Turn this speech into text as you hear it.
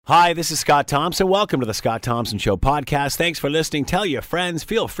Hi, this is Scott Thompson. Welcome to the Scott Thompson Show podcast. Thanks for listening. Tell your friends.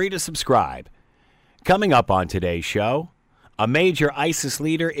 Feel free to subscribe. Coming up on today's show, a major ISIS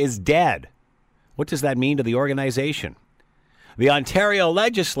leader is dead. What does that mean to the organization? The Ontario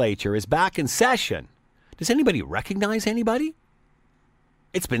legislature is back in session. Does anybody recognize anybody?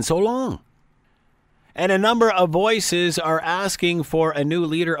 It's been so long. And a number of voices are asking for a new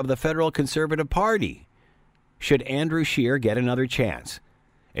leader of the federal Conservative Party. Should Andrew Scheer get another chance?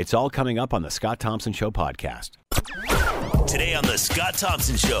 It's all coming up on the Scott Thompson Show podcast. Today on the Scott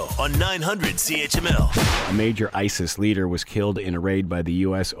Thompson Show on 900 CHML. A major ISIS leader was killed in a raid by the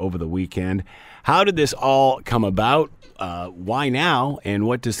U.S. over the weekend. How did this all come about? Why now? And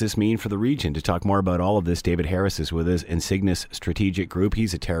what does this mean for the region? To talk more about all of this, David Harris is with us, Insignis Strategic Group.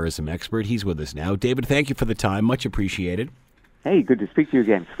 He's a terrorism expert. He's with us now. David, thank you for the time. Much appreciated. Hey, good to speak to you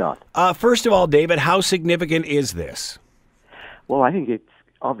again, Scott. First of all, David, how significant is this? Well, I think it's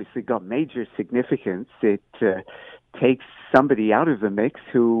obviously got major significance. It takes somebody out of the mix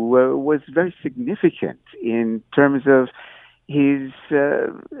who was very significant in terms of his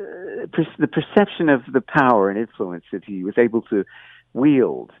the perception of the power and influence that he was able to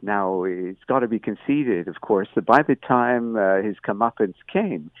wield. Now, it's got to be conceded, of course, that by the time his comeuppance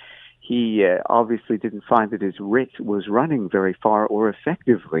came, he obviously didn't find that his writ was running very far or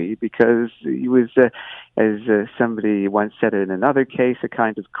effectively because he was, as somebody once said in another case, a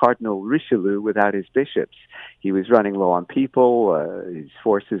kind of Cardinal Richelieu without his bishops. He was running low on people, his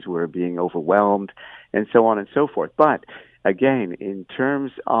forces were being overwhelmed, and so on and so forth. But again, in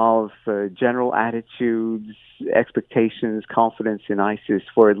terms of general attitudes, expectations, confidence in ISIS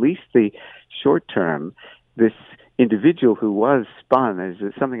for at least the short term, this individual who was spun as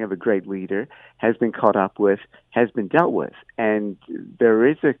something of a great leader has been caught up with, has been dealt with. And there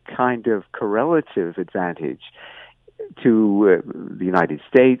is a kind of correlative advantage to the United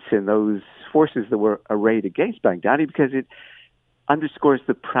States and those forces that were arrayed against Baghdadi because it underscores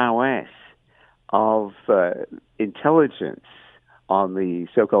the prowess of intelligence on the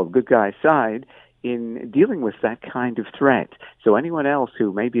so-called good guy side in dealing with that kind of threat. So anyone else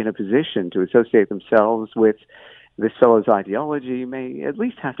who may be in a position to associate themselves with this fellow's ideology may at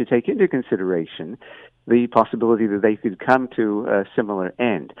least have to take into consideration the possibility that they could come to a similar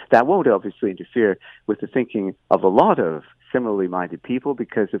end. That won't obviously interfere with the thinking of a lot of similarly minded people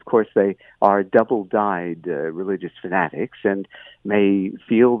because, of course, they are double-dyed religious fanatics and may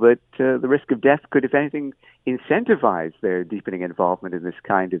feel that the risk of death could, if anything, incentivize their deepening involvement in this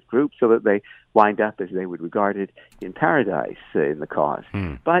kind of group so that they wind up as they would regard it in paradise in the cause.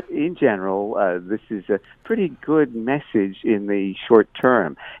 But in general, this is a pretty good message in the short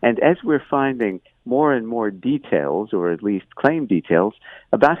term. And as we're finding more and more details, or at least claim details,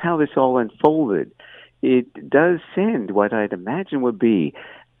 about how this all unfolded, it does send what I'd imagine would be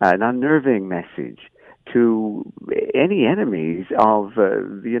an unnerving message to any enemies of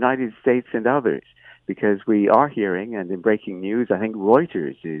the United States and others, because we are hearing, and in breaking news, I think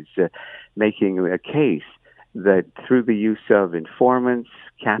Reuters is making a case that through the use of informants,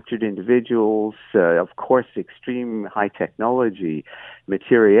 captured individuals, of course, extreme high technology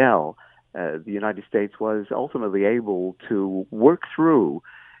materiel, the United States was ultimately able to work through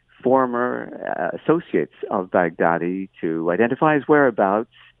former associates of Baghdadi to identify his whereabouts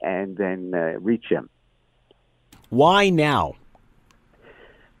and then reach him. Why now?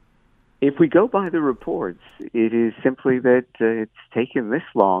 If we go by the reports, it is simply that it's taken this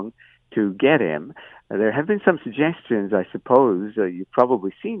long to get him. There have been some suggestions, I suppose, you've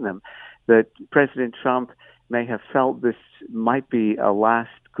probably seen them, that President Trump may have felt this might be a last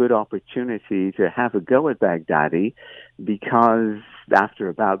good opportunity to have a go at Baghdadi because after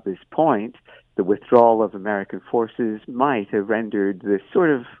about this point, the withdrawal of American forces might have rendered this sort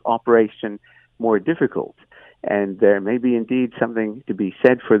of operation more difficult. And there may be indeed something to be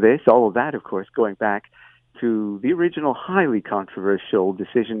said for this. All of that, of course, going back to the original highly controversial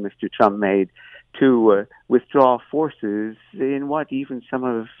decision Mr. Trump made to withdraw forces in what even some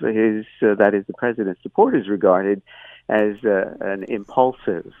of his, that is the president's supporters, regarded as an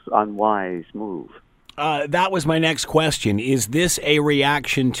impulsive, unwise move. That was my next question. Is this a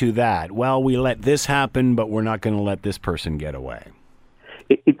reaction to that? Well, we let this happen, but we're not going to let this person get away.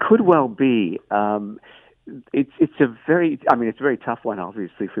 It could well be. It's a very tough one,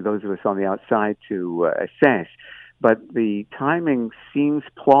 obviously, for those of us on the outside to assess. But the timing seems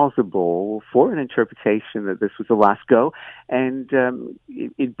plausible for an interpretation that this was the last go, and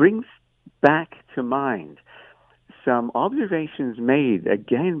it brings back to mind some observations made,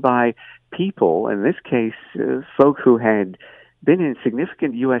 again, by people, in this case, folk who had been in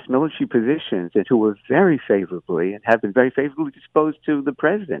significant U.S. military positions and who were very favorably and have been very favorably disposed to the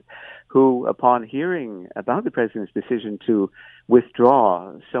president, who, upon hearing about the president's decision to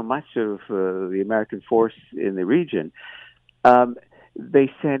withdraw so much of the American force in the region,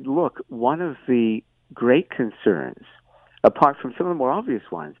 they said, look, one of the great concerns, apart from some of the more obvious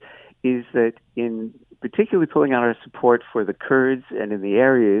ones, is that in particularly pulling out our support for the Kurds and in the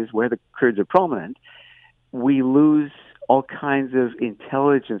areas where the Kurds are prominent, we lose all kinds of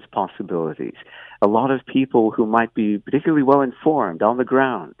intelligence possibilities. A lot of people who might be particularly well informed on the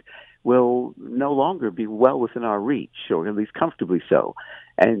ground will no longer be well within our reach, or at least comfortably so.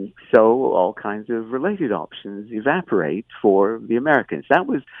 And so all kinds of related options evaporate for the Americans. That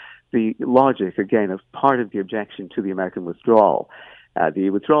was the logic, again, of part of the objection to the American withdrawal.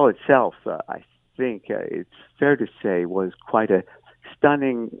 The withdrawal itself, I think it's fair to say, was quite a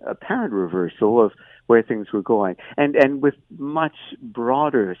stunning apparent reversal of where things were going, and with much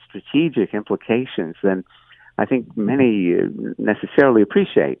broader strategic implications than I think many necessarily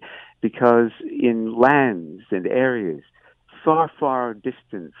appreciate, because in lands and areas far, far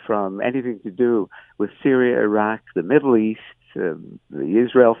distant from anything to do with Syria, Iraq, the Middle East, the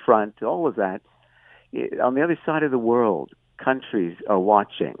Israel front, all of that, on the other side of the world, countries are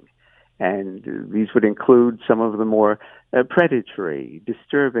watching. And these would include some of the more predatory,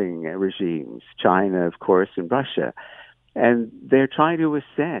 disturbing regimes, China, of course, and Russia. And they're trying to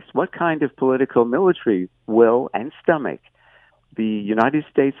assess what kind of political military will and stomach the United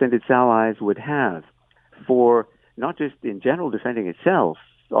States and its allies would have for not just in general defending itself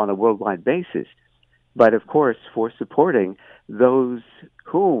on a worldwide basis, but of course for supporting those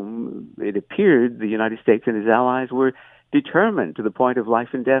whom it appeared the United States and its allies were determined to the point of life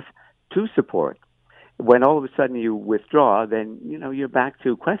and death to support. When all of a sudden you withdraw, then you're back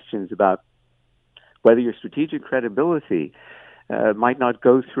to questions about whether your strategic credibility might not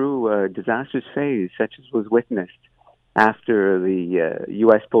go through a disastrous phase such as was witnessed after the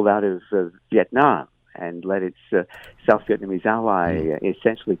U.S. pulled out of Vietnam and let its South Vietnamese ally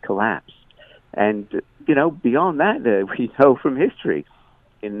essentially collapse. And, beyond that, we know from history,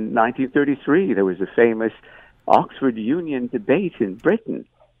 in 1933, there was a famous Oxford Union debate in Britain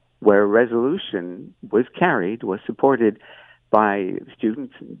where a resolution was carried, was supported by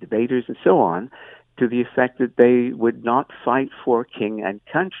students and debaters and so on, to the effect that they would not fight for king and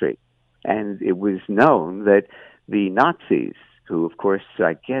country. And it was known that the Nazis, who, of course,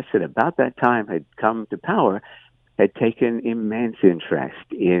 I guess at about that time had come to power, had taken immense interest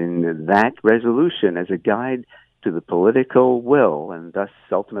in that resolution as a guide to the political will, and thus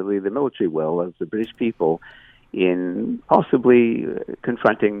ultimately the military will of the British people in possibly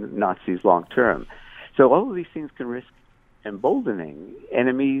confronting Nazis long term. So all of these things can risk emboldening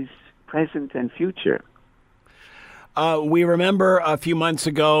enemies present and future. We remember a few months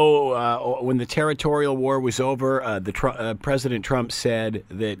ago when the territorial war was over, President Trump said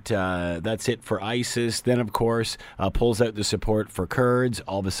that that's it for ISIS. Then, of course, pulls out the support for Kurds.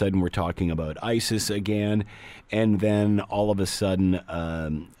 All of a sudden, we're talking about ISIS again. And then all of a sudden,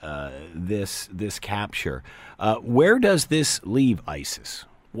 this capture. Where does this leave ISIS?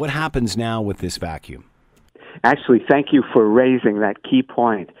 What happens now with this vacuum? Actually, thank you for raising that key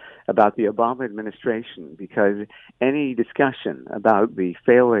point about the Obama administration, because any discussion about the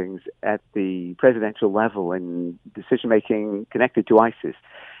failings at the presidential level in decision-making connected to ISIS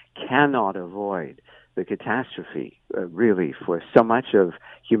cannot avoid the catastrophe, really, for so much of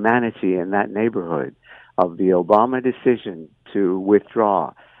humanity in that neighborhood of the Obama decision to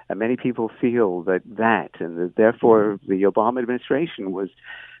withdraw. And many people feel that and that therefore the Obama administration was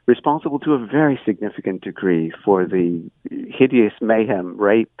responsible to a very significant degree for the hideous mayhem,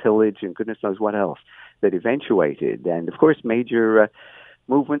 rape, pillage, and goodness knows what else that eventuated. And, of course, major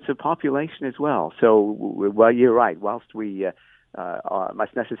movements of population as well. So, well, you're right. Whilst we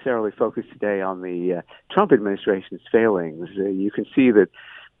must necessarily focus today on the Trump administration's failings, you can see that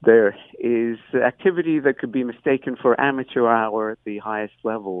there is activity that could be mistaken for amateur hour at the highest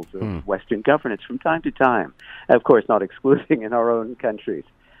levels of Western governance from time to time. Of course, not excluding in our own countries.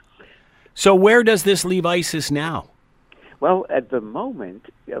 So where does this leave ISIS now? Well, at the moment,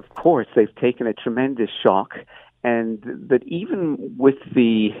 of course, they've taken a tremendous shock, but even with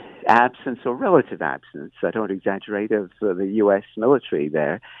the absence or relative absence, I don't exaggerate, of the U.S. military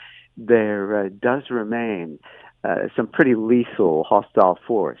there does remain some pretty lethal hostile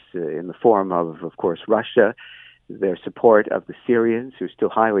force in the form of course, Russia, their support of the Syrians, who are still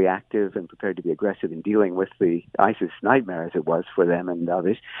highly active and prepared to be aggressive in dealing with the ISIS nightmare, as it was for them and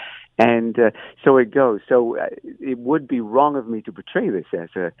others. And so it goes. So it would be wrong of me to portray this as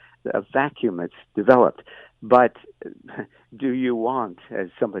a vacuum that's developed. But do you want, as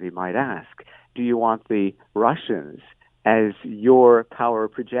somebody might ask, do you want the Russians as your power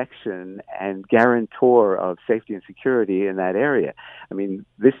projection and guarantor of safety and security in that area? I mean,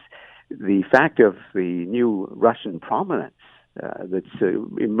 the fact of the new Russian prominence that's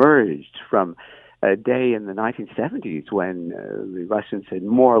emerged from a day in the 1970s when the Russians had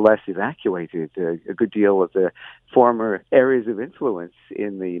more or less evacuated a good deal of the former areas of influence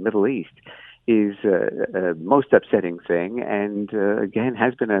in the Middle East is a most upsetting thing, and again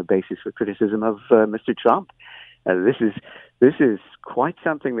has been a basis for criticism of Mr. Trump. This is quite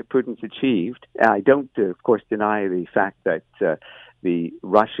something that Putin's achieved. I don't, of course, deny the fact that the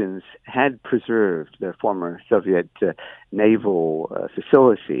Russians had preserved their former Soviet naval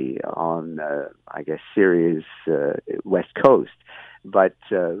facility on, I guess, Syria's west coast. But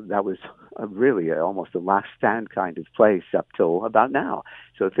that was really almost a last stand kind of place up till about now.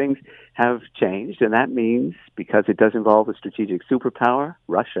 So things have changed, and that means, because it does involve a strategic superpower,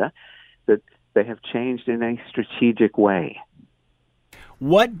 Russia, that they have changed in a strategic way.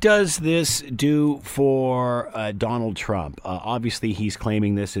 What does this do for Donald Trump? Obviously, he's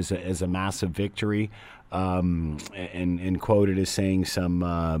claiming this as a massive victory, and quoted as saying some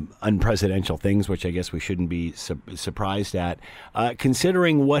unpresidential things, which I guess we shouldn't be surprised at.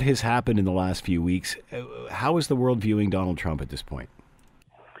 Considering what has happened in the last few weeks, how is the world viewing Donald Trump at this point?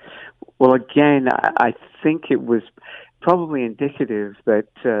 Well, again, I think it was probably indicative that,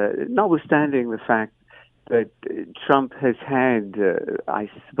 notwithstanding the fact that Trump has had, I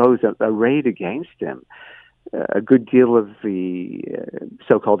suppose, a raid against him, a good deal of the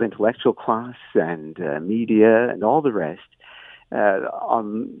so-called intellectual class and media and all the rest,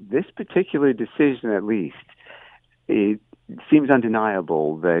 on this particular decision at least, it seems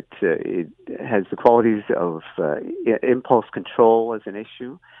undeniable that it has the qualities of impulse control as an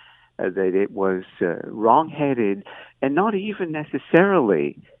issue, that it was wrong-headed, and not even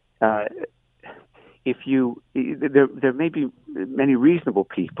necessarily there may be many reasonable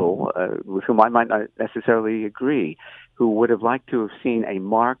people with whom I might not necessarily agree, who would have liked to have seen a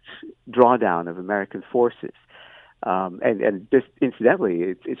marked drawdown of American forces. And just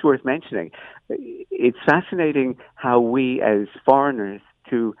incidentally, it's worth mentioning, it's fascinating how we as foreigners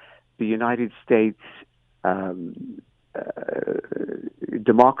to the United States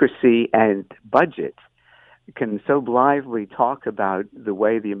democracy and budget can so blithely talk about the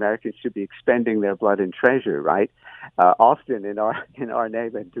way the Americans should be expending their blood and treasure, right? Often in our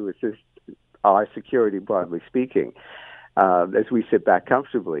name and to assist our security, broadly speaking, as we sit back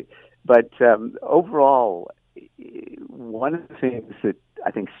comfortably. But overall, one of the things that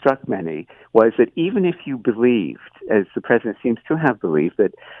I think struck many was that even if you believed, as the president seems to have believed,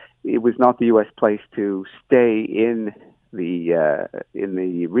 that it was not the U.S. place to stay in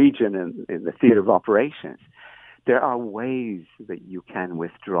the region and in the theater of operations, there are ways that you can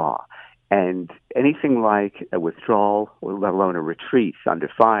withdraw. And anything like a withdrawal, or let alone a retreat under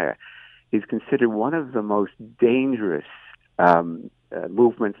fire, is considered one of the most dangerous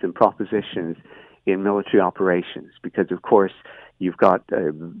movements and propositions in military operations, because, of course, you've got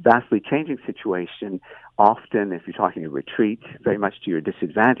a vastly changing situation, often, if you're talking a retreat, very much to your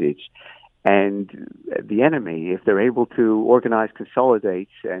disadvantage. And the enemy, if they're able to organize, consolidate,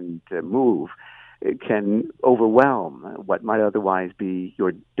 and move, can overwhelm what might otherwise be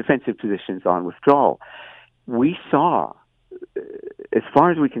your defensive positions on withdrawal. We saw, as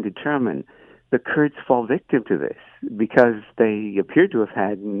far as we can determine, the Kurds fall victim to this because they appear to have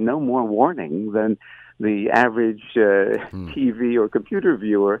had no more warning than the average TV or computer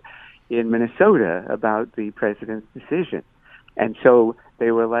viewer in Minnesota about the president's decision. And so they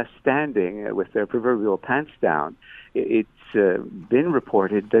were left standing with their proverbial pants down. It's been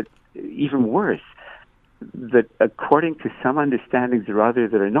reported that even worse, that according to some understandings or other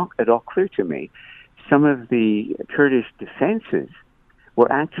that are not at all clear to me, some of the Kurdish defenses were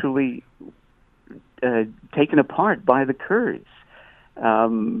actually taken apart by the Kurds,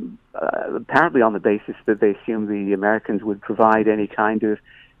 apparently on the basis that they assumed the Americans would provide any kind of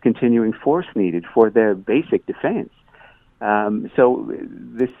continuing force needed for their basic defense. So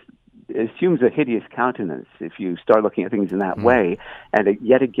this assumes a hideous countenance if you start looking at things in that way, and it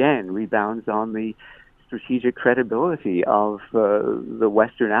yet again rebounds on the strategic credibility of the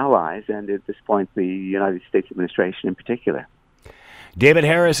Western allies, and at this point the United States administration in particular. David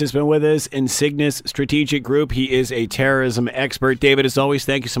Harris has been with us in Cygnus Strategic Group. He is a terrorism expert. David, as always,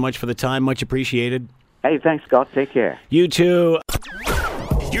 thank you so much for the time. Much appreciated. Hey, thanks, Scott. Take care. You too.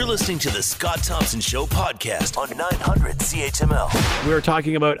 You're listening to the Scott Thompson Show podcast on 900 CHML. We were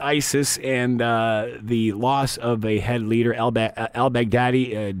talking about ISIS and the loss of a head leader,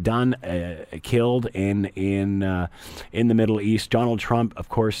 al-Baghdadi, killed in the Middle East. Donald Trump, of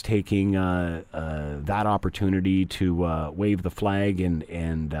course, taking that opportunity to wave the flag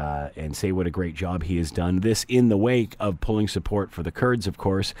and say what a great job he has done. This in the wake of pulling support for the Kurds, of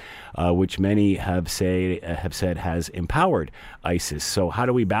course, which many have said has empowered ISIS. So how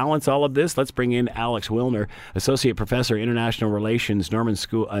do we balance all of this? Let's bring in Alex Wilner, Associate Professor, International Relations, Norman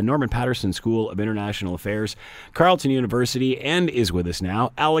Paterson School of International Affairs, Carleton University, and is with us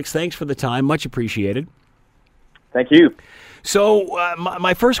now. Alex, thanks for the time. Much appreciated. Thank you. So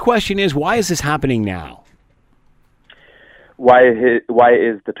my first question is, why is this happening now? Why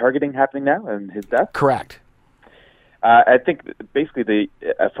is the targeting happening now and his death? Correct. I think basically,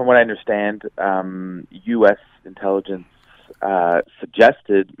 from what I understand, U.S. intelligence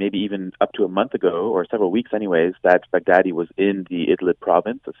suggested, maybe even up to a month ago, or several weeks anyways, that Baghdadi was in the Idlib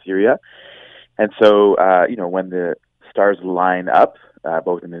province of Syria. And so, when the stars line up,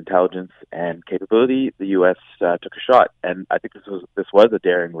 both in intelligence and capability, the U.S. took a shot. And I think this was a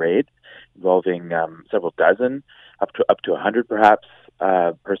daring raid involving several dozen, up to 100 perhaps,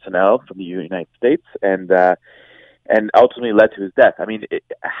 personnel from the United States, and ultimately led to his death. I mean,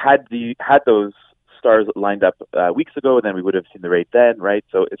 had those stars lined up weeks ago, and then we would have seen the raid then, right?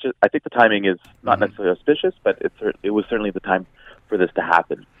 So it's just, I think the timing is not necessarily auspicious, but it was certainly the time for this to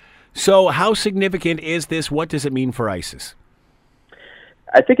happen. So how significant is this? What does it mean for ISIS?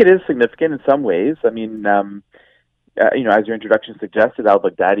 I think it is significant in some ways. I mean, as your introduction suggested,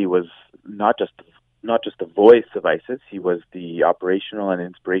 al-Baghdadi was not just the voice of ISIS. He was the operational and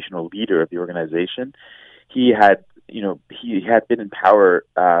inspirational leader of the organization. He had been in power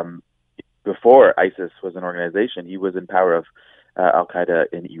before ISIS was an organization. He was in power of al-Qaeda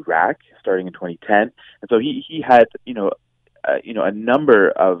in Iraq starting in 2010, and so he had a number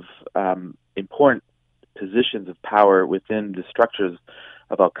of important positions of power within the structures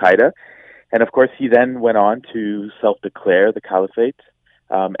of al-Qaeda, and of course he then went on to self-declare the caliphate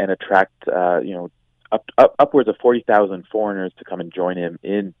and attract upwards of 40,000 foreigners to come and join him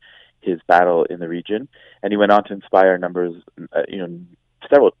in his battle in the region, and he went on to inspire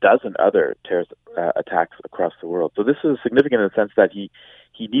several dozen other terrorist attacks across the world. So this is significant in the sense that he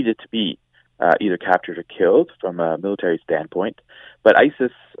needed to be either captured or killed from a military standpoint. But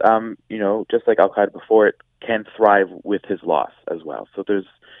ISIS, just like al-Qaeda before it, can thrive with his loss as well. So there's,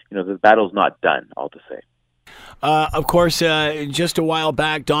 the battle's not done, all to say. Of course, just a while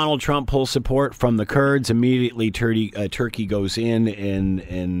back, Donald Trump pulls support from the Kurds. Immediately, Turkey goes in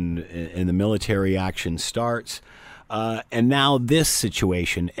and the military action starts. And now this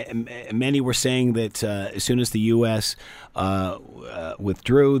situation, many were saying that as soon as the U.S.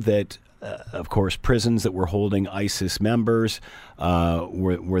 Withdrew, that, of course, prisons that were holding ISIS members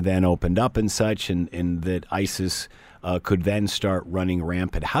were then opened up and such, and that ISIS could then start running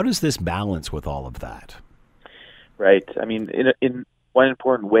rampant. How does this balance with all of that? Right. I mean, in one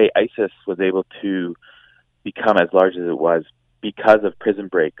important way, ISIS was able to become as large as it was because of prison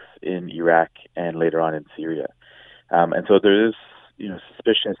breaks in Iraq and later on in Syria. And so there is,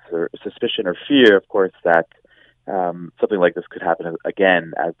 suspicion or fear, of course, that something like this could happen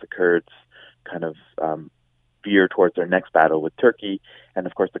again as the Kurds kind of veer towards their next battle with Turkey. And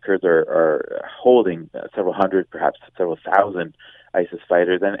of course, the Kurds are holding several hundred, perhaps several thousand ISIS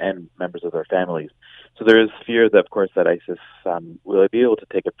fighters and members of their families. So there is fear that, of course, that ISIS will be able to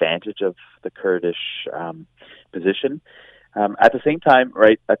take advantage of the Kurdish position. At the same time,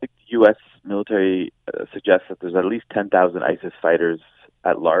 right, I think the U.S. military suggests that there's at least 10,000 ISIS fighters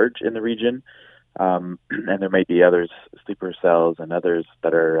at large in the region, and there may be others, sleeper cells and others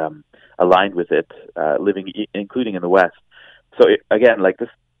that are aligned with it, living, including in the West. So again, like this,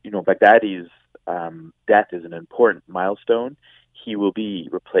 Baghdadi's death is an important milestone. He will be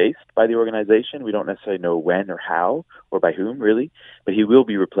replaced by the organization. We don't necessarily know when or how or by whom, really, but he will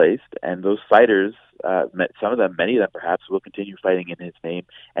be replaced. And those fighters, some of them, many of them perhaps, will continue fighting in his name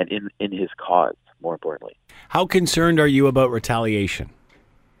and in his cause, more importantly. How concerned are you about retaliation?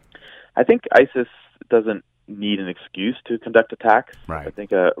 I think ISIS doesn't need an excuse to conduct attacks. Right. I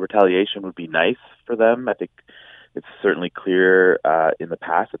think a retaliation would be nice for them. I think it's certainly clear in the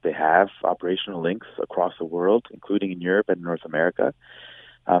past that they have operational links across the world, including in Europe and North America.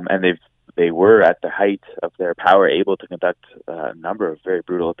 And they were at the height of their power able to conduct a number of very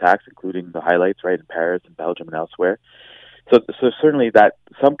brutal attacks, including the highlights right in Paris and Belgium and elsewhere. So certainly that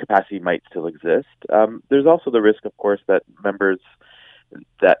some capacity might still exist. There's also the risk, of course, that members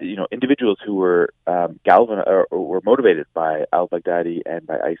that individuals who were galvanized or were motivated by al-Baghdadi and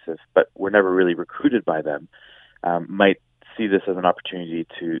by ISIS, but were never really recruited by them, might see this as an opportunity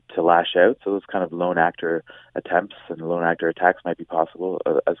to lash out. So those kind of lone actor attempts and lone actor attacks might be possible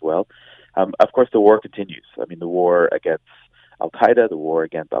as well. Of course, the war continues. I mean, the war against Al-Qaeda, the war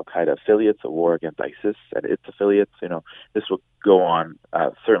against Al-Qaeda affiliates, the war against ISIS and its affiliates. This will go on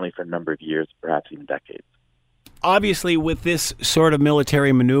certainly for a number of years, perhaps even decades. Obviously, with this sort of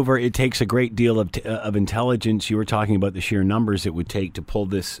military maneuver, it takes a great deal of intelligence. You were talking about the sheer numbers it would take to pull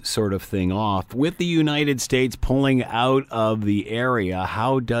this sort of thing off. With the United States pulling out of the area,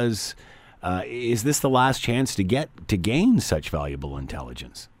 is this the last chance to gain such valuable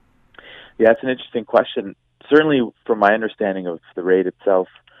intelligence? Yeah, it's an interesting question. Certainly, from my understanding of the raid itself,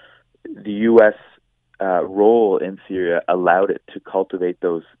 the U.S. Role in Syria allowed it to cultivate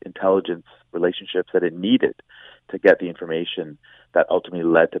those intelligence relationships that it needed to get the information that ultimately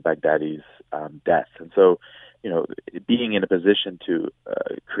led to Baghdadi's death. And so, being in a position to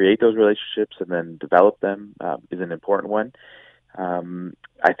create those relationships and then develop them is an important one.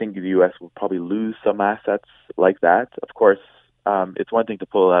 I think the U.S. will probably lose some assets like that. Of course, it's one thing to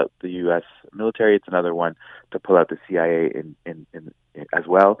pull out the U.S. military; it's another one to pull out the CIA in as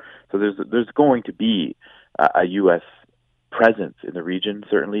well. So there's going to be a U.S. presence in the region.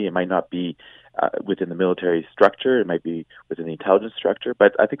 Certainly, it might not be within the military structure; it might be within the intelligence structure.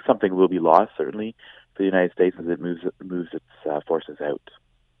 But I think something will be lost, certainly, for the United States as it moves its forces out.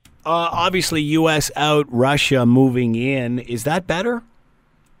 Obviously, U.S. out, Russia moving in. Is that better?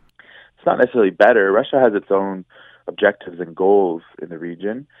 It's not necessarily better. Russia has its own objectives and goals in the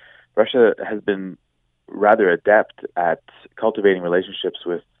region. Russia has been rather adept at cultivating relationships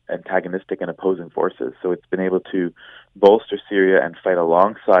with antagonistic and opposing forces. So it's been able to bolster Syria and fight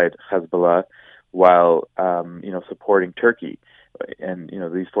alongside Hezbollah while supporting Turkey. And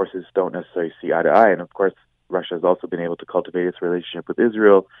these forces don't necessarily see eye to eye. And of course, Russia has also been able to cultivate its relationship with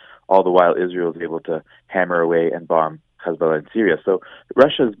Israel, all the while Israel is able to hammer away and bomb Hezbollah in Syria. So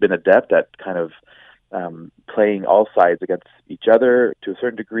Russia has been adept at kind of playing all sides against each other to a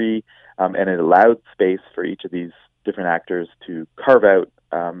certain degree, and it allowed space for each of these different actors to carve out,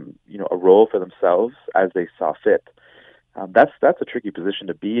 a role for themselves as they saw fit. That's a tricky position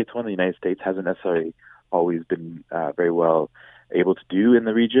to be. It's one the United States hasn't necessarily always been very well able to do in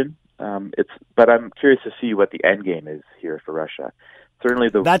the region. But I'm curious to see what the end game is here for Russia. Certainly,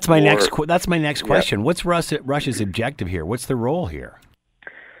 that's my next question. Yeah. What's Russia's objective here? What's the role here?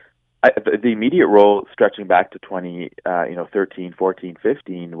 The immediate role, stretching back to 2013, 14,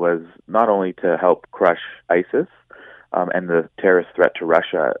 15, was not only to help crush ISIS and the terrorist threat to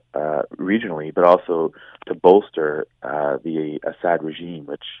Russia regionally, but also to bolster the Assad regime,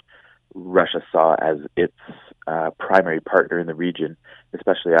 which Russia saw as its primary partner in the region,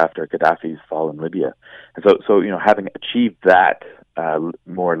 especially after Gaddafi's fall in Libya. And so having achieved that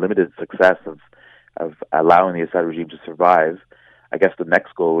more limited success of allowing the Assad regime to survive, I guess the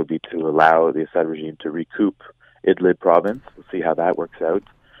next goal would be to allow the Assad regime to recoup Idlib province. We'll see how that works out.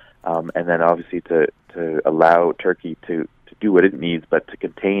 And then obviously to allow Turkey to do what it needs, but to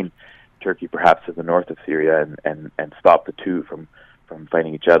contain Turkey perhaps in the north of Syria and stop the two from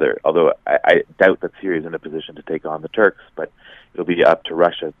fighting each other. Although I doubt that Syria is in a position to take on the Turks, but it'll be up to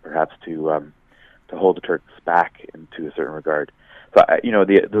Russia perhaps to hold the Turks back into a certain regard. So,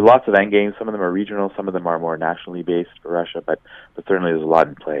 there are lots of end games. Some of them are regional, some of them are more nationally based for Russia, but certainly there's a lot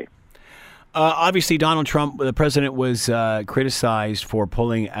in play. Obviously, Donald Trump, the president, was criticized for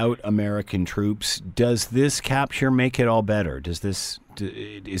pulling out American troops. Does this capture make it all better? Is this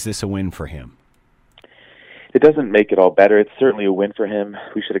a win for him? It doesn't make it all better. It's certainly a win for him.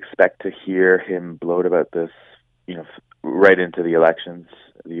 We should expect to hear him gloat about this, right into the elections,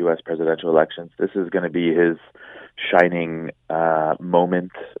 the U.S. presidential elections. This is going to be his shining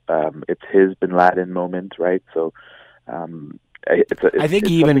moment. It's his Bin Laden moment, right? So, I think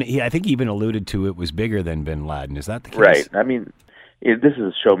he even alluded to it was bigger than Bin Laden. Is that the case? Right. I mean, this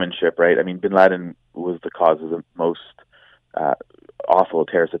is showmanship, right? I mean, Bin Laden was the cause of the most awful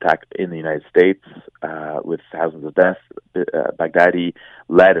terrorist attack in the United States, with thousands of deaths. Baghdadi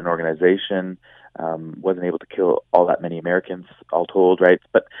led an organization, wasn't able to kill all that many Americans, all told, right?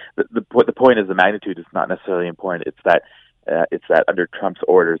 But the point is the magnitude is not necessarily important. It's that under Trump's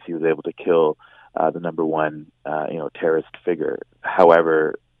orders he was able to kill the number one terrorist figure.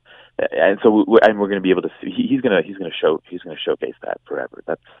 However, and so we're going to be able to see he's going to showcase that forever.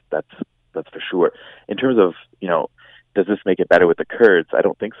 That's for sure. In terms of does this make it better with the Kurds? I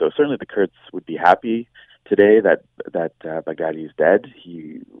don't think so. Certainly the Kurds would be happy today that Baghdadi is dead.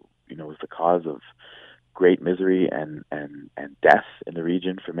 He was the cause of great misery and death in the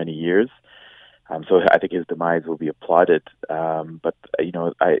region for many years. So I think his demise will be applauded. But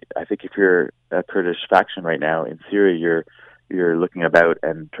I think if you're a Kurdish faction right now in Syria, you're looking about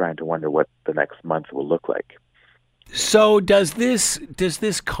and trying to wonder what the next month will look like. So does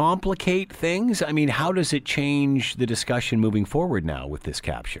this complicate things? I mean, how does it change the discussion moving forward now with this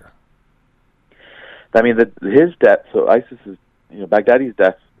capture? I mean, his death. So ISIS is, Baghdadi's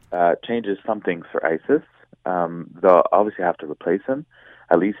death changes some things for ISIS. They'll obviously have to replace him.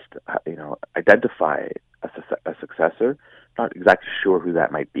 At least, identify a successor. Not exactly sure who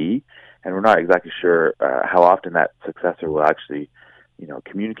that might be, and we're not exactly sure how often that successor will actually,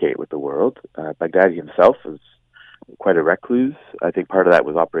 communicate with the world. Baghdadi himself is quite a recluse. I think part of that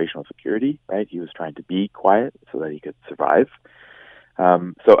was operational security, right? He was trying to be quiet so that he could survive.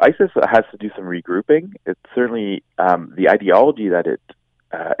 So ISIS has to do some regrouping. It's certainly the ideology that it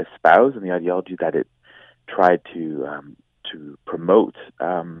espoused and the ideology that it tried to promote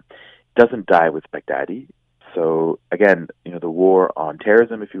doesn't die with Baghdadi. So again, the war on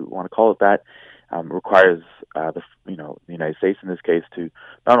terrorism, if you want to call it that, requires the United States in this case to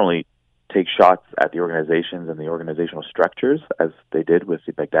not only take shots at the organizations and the organizational structures as they did with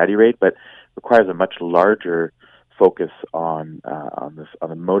the Baghdadi raid, but requires a much larger focus on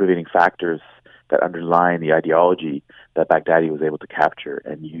the motivating factors that underline the ideology that Baghdadi was able to capture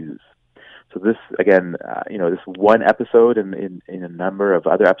and use. So this, again, this one episode in a number of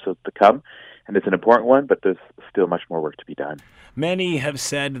other episodes to come, and it's an important one, but there's still much more work to be done. Many have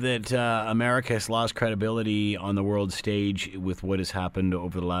said that America has lost credibility on the world stage with what has happened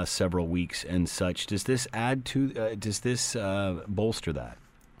over the last several weeks and such. Does this add to? Does this bolster that?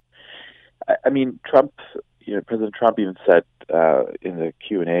 I mean, President Trump even said in the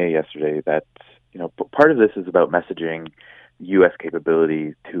Q&A yesterday that part of this is about messaging U.S.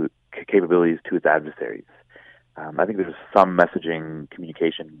 capabilities to its adversaries. I think there's some messaging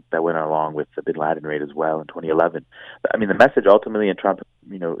communication that went along with the Bin Laden raid as well in 2011. I mean, the message ultimately, and Trump,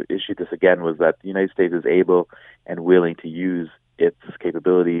 issued this again, was that the United States is able and willing to use its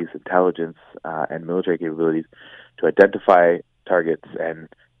capabilities, intelligence, and military capabilities to identify targets and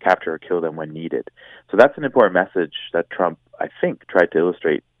capture or kill them when needed. So that's an important message that Trump, I think, tried to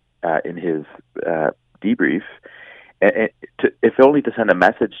illustrate in his debrief. If only to send a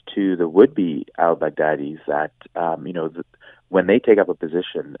message to the would-be al-Baghdadis that, when they take up a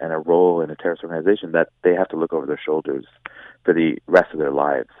position and a role in a terrorist organization, that they have to look over their shoulders for the rest of their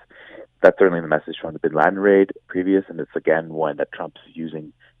lives. That's certainly the message from the Bin Laden raid previous, and it's again one that Trump's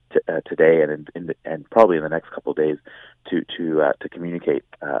using today and probably in the next couple of days to communicate,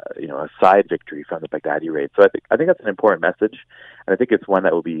 a side victory from the Baghdadi raid. So I think that's an important message, and I think it's one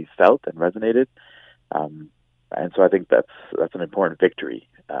that will be felt and resonated. And so I think that's an important victory,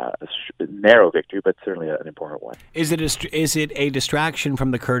 a narrow victory, but certainly an important one. Is it a distraction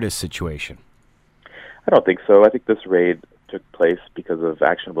from the Kurdish situation? I don't think so. I think this raid took place because of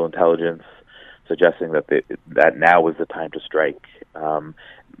actionable intelligence suggesting that now was the time to strike.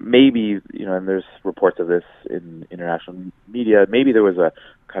 Maybe, and there's reports of this in international media, maybe there was a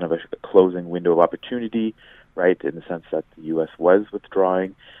kind of a closing window of opportunity, right, in the sense that the U.S. was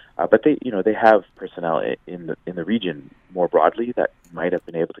withdrawing. But they have personnel in the region more broadly that might have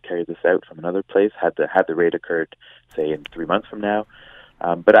been able to carry this out from another place had the raid occurred, say, in 3 months from now.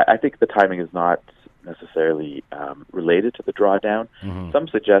 But I think the timing is not necessarily related to the drawdown. Mm-hmm. Some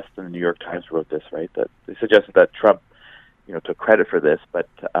suggest, and the New York Times wrote this, right, that they suggested that Trump, took credit for this, but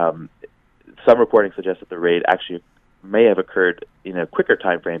some reporting suggests that the raid actually may have occurred in a quicker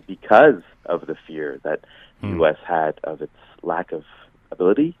time frame because of the fear that the U.S. had of its lack of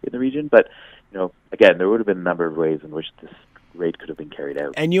ability in the region. But, again, there would have been a number of ways in which this raid could have been carried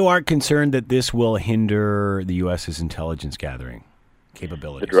out. And you aren't concerned that this will hinder the U.S.'s intelligence gathering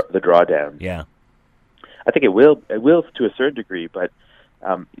capabilities? The drawdown. Yeah. I think it will to a certain degree, but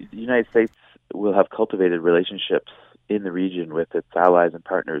the United States will have cultivated relationships in the region with its allies and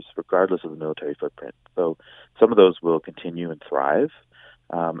partners, regardless of the military footprint. So some of those will continue and thrive,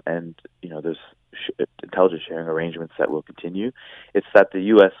 and there's intelligence sharing arrangements that will continue. It's that the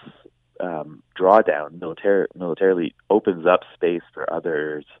U.S. Drawdown militarily opens up space for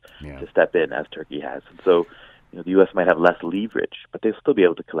others to step in, as Turkey has. And so the U.S. might have less leverage, but they'll still be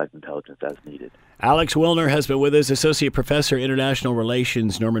able to collect intelligence as needed. Alex Wilner has been with us, Associate Professor, International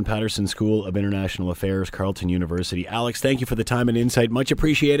Relations, Norman Paterson School of International Affairs, Carleton University. Alex, thank you for the time and insight. Much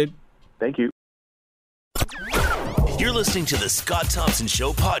appreciated. Thank you. You're listening to the Scott Thompson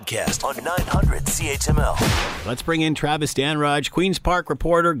Show podcast on 900 CHML. Let's bring in Travis Danraj, Queen's Park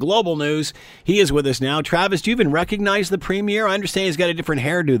reporter, Global News. He is with us now. Travis, do you even recognize the Premier? I understand he's got a different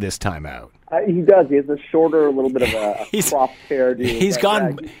hairdo this time out. He does. He has a shorter, a little bit of a cropped hairdo.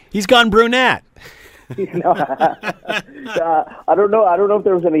 He's gone brunette. I don't know if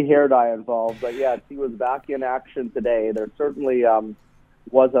there was any hair dye involved, but yes, he was back in action today. There certainly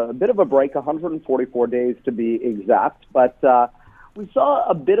was a bit of a break, 144 days to be exact, but we saw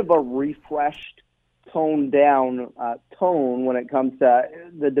a bit of a refreshed, toned down tone when it comes to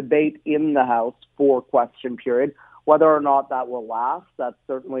the debate in the House for question period. Whether or not that will last, that's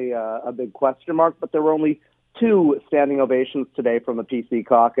certainly a big question mark, but there were only 2 standing ovations today from the PC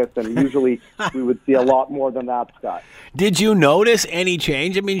caucus, and usually we would see a lot more than that, Scott. Did you notice any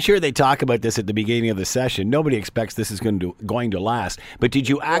change? I mean, sure, they talk about this at the beginning of the session. Nobody expects this is going to last. But did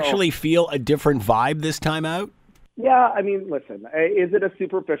you actually feel a different vibe this time out? Yeah, I mean, listen, is it a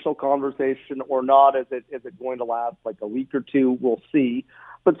superficial conversation or not? Is it going to last like a week or 2? We'll see.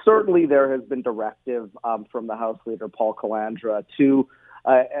 But certainly there has been directive from the House Leader, Paul Calandra, to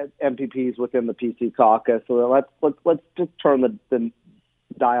MPPs within the PC caucus. So let's just turn the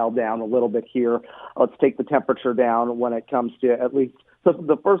dial down a little bit here. Let's take the temperature down when it comes to at least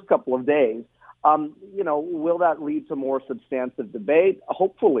the first couple of days. Will that lead to more substantive debate?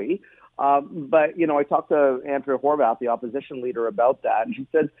 Hopefully. But I talked to Andrea Horwath, the opposition leader, about that, and she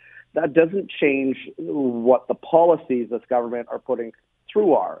said that doesn't change what the policies this government are putting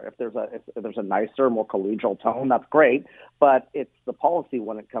through are. If there's a nicer, more collegial tone, that's great, but it's the policy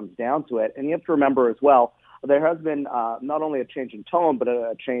when it comes down to it. And you have to remember as well, there has been not only a change in tone, but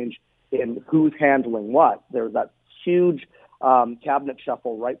a change in who's handling what. There's that huge cabinet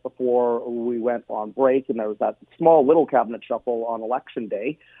shuffle right before we went on break, and there was that small little cabinet shuffle on Election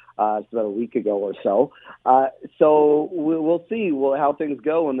Day, about a week ago or so. So we'll see how things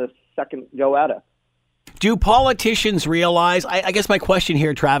go in this second go at it. Do politicians realize, I guess my question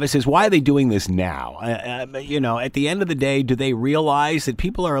here, Travis, is why are they doing this now? At the end of the day, do they realize that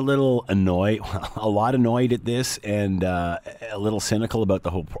people are a little annoyed, a lot annoyed at this and a little cynical about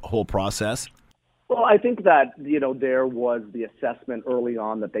the whole process? Well, I think that, there was the assessment early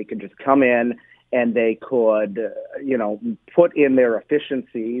on that they could just come in and they could, put in their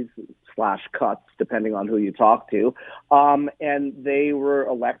efficiencies / cuts, depending on who you talk to. And they were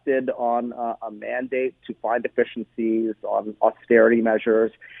elected on a mandate to find efficiencies on austerity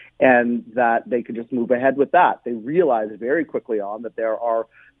measures, and that they could just move ahead with that. They realized very quickly on that there are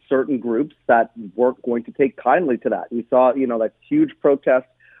certain groups that weren't going to take kindly to that. We saw, that huge protest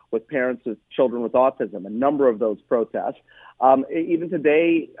with parents with children with autism, a number of those protests. Even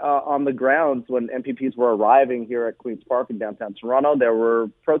today on the grounds, when MPPs were arriving here at Queen's Park in downtown Toronto, there were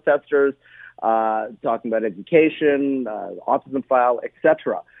protesters talking about education, autism file,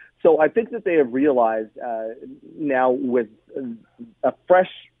 etc. So I think that they have realized now with a fresh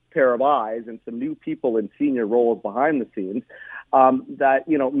pair of eyes and some new people in senior roles behind the scenes, that,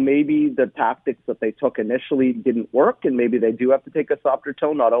 maybe the tactics that they took initially didn't work, and maybe they do have to take a softer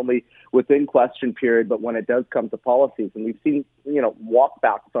tone, not only within question period, but when it does come to policies. And we've seen,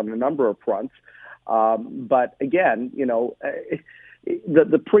 walkbacks on a number of fronts. But again,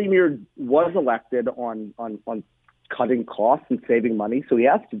 the Premier was elected on cutting costs and saving money, so he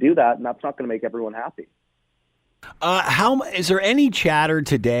has to do that, and that's not going to make everyone happy. Is there any chatter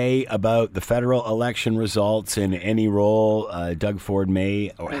today about the federal election results and any role Doug Ford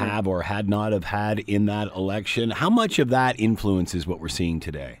may or have or had not have had in that election? How much of that influences what we're seeing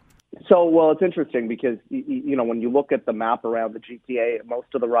today? So, well, it's interesting because, when you look at the map around the GTA,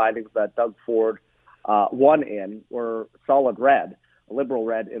 most of the ridings that Doug Ford won in were solid red, Liberal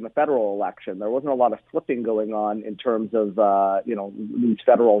red in the federal election. There wasn't a lot of flipping going on in terms of, these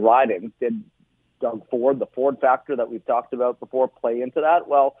federal ridings. Did Doug Ford, the Ford factor that we've talked about before, play into that?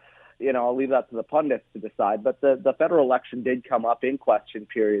 Well, I'll leave that to the pundits to decide. But the federal election did come up in question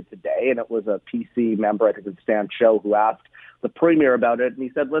period today, and it was a PC member, I think it was Stan Cho, who asked the Premier about it. And he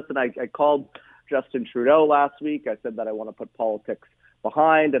said, listen, I called Justin Trudeau last week. I said that I want to put politics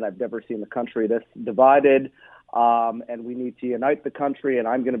behind, and I've never seen the country this divided, and we need to unite the country, and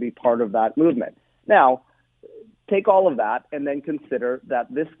I'm going to be part of that movement. Now, take all of that and then consider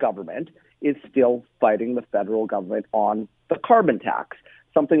that this government is still fighting the federal government on the carbon tax,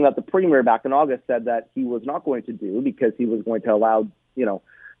 something that the Premier back in August said that he was not going to do because he was going to allow,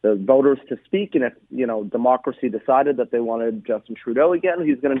 the voters to speak. And if, democracy decided that they wanted Justin Trudeau again,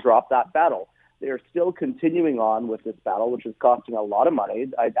 he's going to drop that battle. They are still continuing on with this battle, which is costing a lot of money.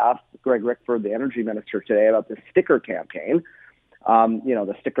 I asked Greg Rickford, the energy minister, today about the sticker campaign.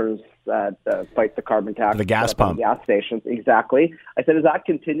 The stickers that fight the carbon tax. The gas pump. The gas stations, exactly. I said, is that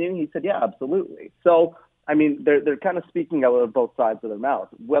continuing? He said, yeah, absolutely. So, I mean, they're kind of speaking out of both sides of their mouth.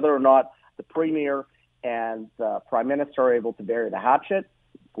 Whether or not the Premier and the Prime Minister are able to bury the hatchet,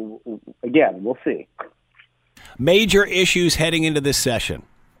 again, we'll see. Major issues heading into this session.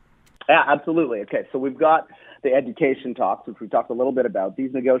 Yeah, absolutely. Okay, so we've got the education talks, which we talked a little bit about.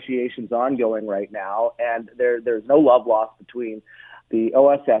 These negotiations ongoing right now, and there's no love lost between the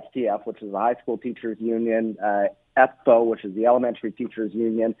OSSTF, which is the High School Teachers Union, EPFO, which is the Elementary Teachers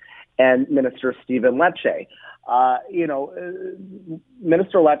Union, and Minister Stephen Lecce.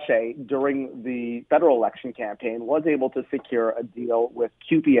 Minister Lecce, during the federal election campaign, was able to secure a deal with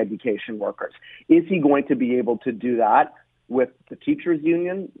CUPE education workers. Is he going to be able to do that with the teachers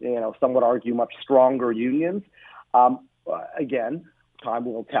union? Some would argue much stronger unions. Again, time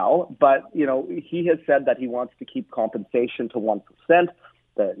will tell. But, he has said that he wants to keep compensation to 1%.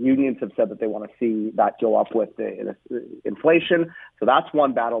 The unions have said that they want to see that go up with the inflation. So that's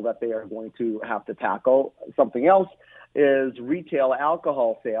one battle that they are going to have to tackle. Something else is retail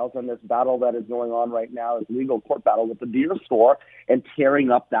alcohol sales, and this battle that is going on right now is legal court battle with the beer store and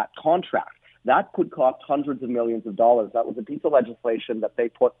tearing up that contract. That could cost hundreds of millions of dollars. That was a piece of legislation that they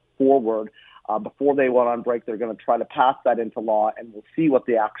put forward before they went on break. They're going to try to pass that into law, and we'll see what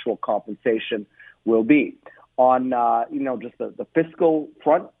the actual compensation will be. On, just the fiscal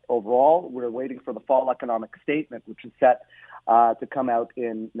front overall, we're waiting for the fall economic statement, which is set to come out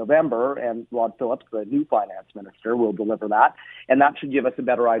in November, and Rod Phillips, the new finance minister, will deliver that. And that should give us a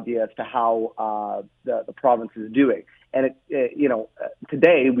better idea as to how the province is doing. And,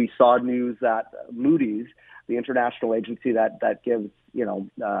 today we saw news that Moody's, the international agency that gives,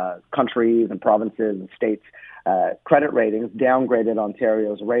 countries and provinces and states credit ratings, downgraded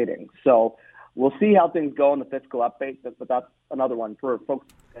Ontario's rating. So we'll see how things go in the fiscal update, but that's another one for folks,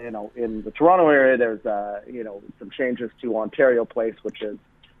 in the Toronto area. There's, some changes to Ontario Place, which is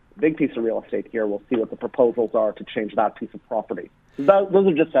a big piece of real estate here. We'll see what the proposals are to change that piece of property. Those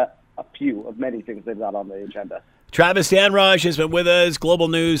are just a few of many things they've got on the agenda. Travis Danraj has been with us, Global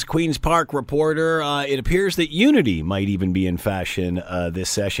News, Queen's Park reporter. It appears that unity might even be in fashion this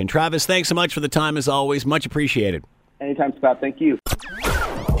session. Travis, thanks so much for the time, as always. Much appreciated. Anytime, Scott. Thank you.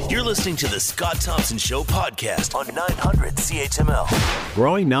 You're listening to the Scott Thompson Show podcast on 900 CHML.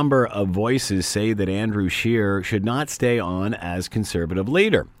 Growing number of voices say that Andrew Scheer should not stay on as Conservative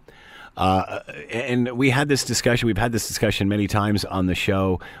leader. And we've had this discussion many times on the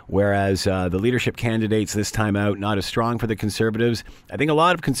show, whereas the leadership candidates this time out, not as strong for the Conservatives. I think a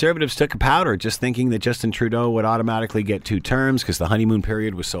lot of Conservatives took a powder just thinking that Justin Trudeau would automatically get 2 terms because the honeymoon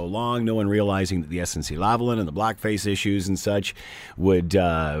period was so long, no one realizing that the SNC-Lavalin and the blackface issues and such would,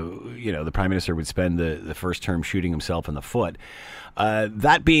 the Prime Minister would spend the first term shooting himself in the foot.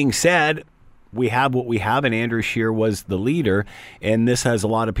 That being said, we have what we have, and Andrew Scheer was the leader, and this has a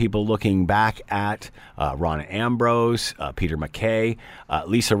lot of people looking back at Rona Ambrose, Peter MacKay.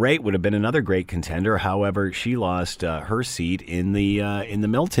 Lisa Raitt would have been another great contender. However, she lost her seat in the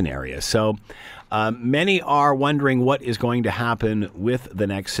Milton area. So many are wondering what is going to happen with the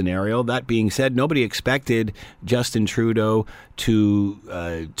next scenario. That being said, nobody expected Justin Trudeau to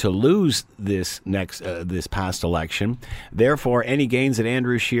lose this past election. Therefore, any gains that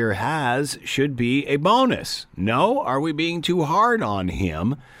Andrew Scheer has should be a bonus. No? Are we being too hard on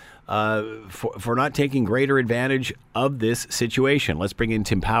him for not taking greater advantage of this situation? Let's bring in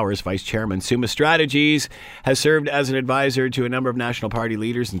Tim Powers, Vice Chairman. Summa Strategies has served as an advisor to a number of National Party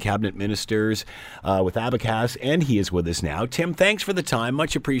leaders and cabinet ministers with Abacus, and he is with us now. Tim, thanks for the time.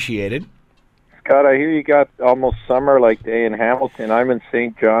 Much appreciated. Scott, I hear you got almost summer-like day in Hamilton. I'm in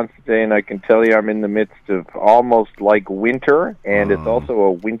St. John's today, and I can tell you I'm in the midst of almost like winter, and it's also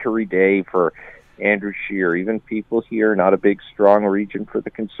a wintry day for Andrew Scheer. Even people here, not a big, strong region for the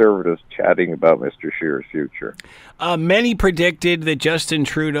Conservatives, chatting about Mr. Scheer's future. Many predicted that Justin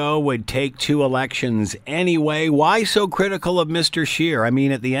Trudeau would take 2 elections anyway. Why so critical of Mr. Scheer? I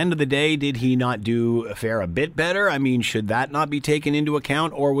mean, at the end of the day, did he not fare a bit better? I mean, should that not be taken into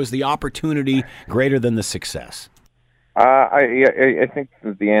account, or was the opportunity greater than the success? I think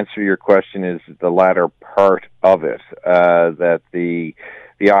that the answer to your question is the latter part of it, that the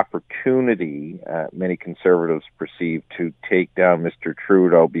opportunity many Conservatives perceive to take down Mr.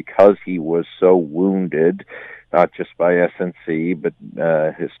 Trudeau because he was so wounded, not just by SNC, but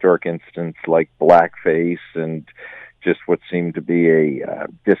historic incidents like blackface and just what seemed to be a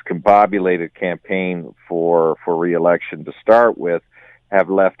discombobulated campaign for re-election to start with, had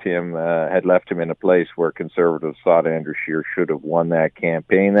left him in a place where Conservatives thought Andrew Scheer should have won that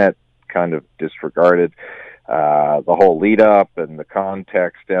campaign. That kind of disregarded. the whole lead up and the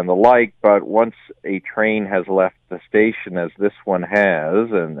context and the like. But once a train has left the station, as this one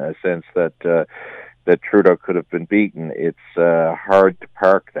has, and a sense that Trudeau could have been beaten, it's hard to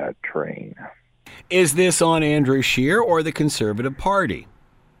park that train. Is this on Andrew Scheer or the Conservative Party?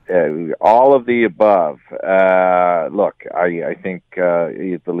 All of the above. Look, I think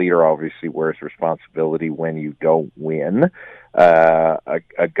the leader obviously wears responsibility when you don't win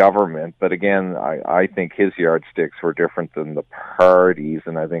a government. But again, I think his yardsticks were different than the party's,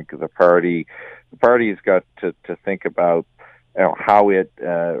 and I think the party's got to think about how it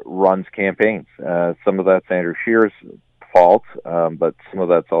runs campaigns. Some of that's Andrew Scheer's fault, but some of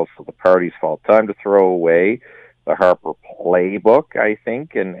that's also the party's fault. Time to throw away the Harper playbook, I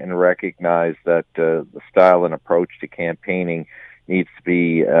think, and recognize that the style and approach to campaigning needs to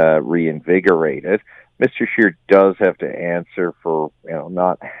be reinvigorated. Mr. Scheer does have to answer for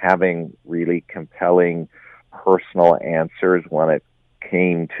not having really compelling personal answers when it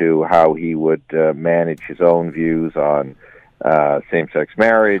came to how he would manage his own views on same-sex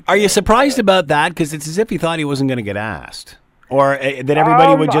marriage. Are you surprised about that? Because it's as if he thought he wasn't going to get asked. Or that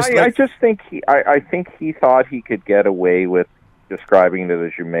everybody would just... I just think I think he thought he could get away with describing it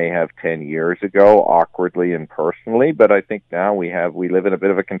as you may have 10 years ago, awkwardly and personally. But I think now we live in a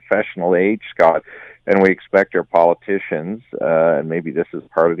bit of a confessional age, Scott, and we expect our politicians, and maybe this is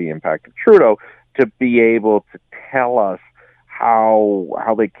part of the impact of Trudeau, to be able to tell us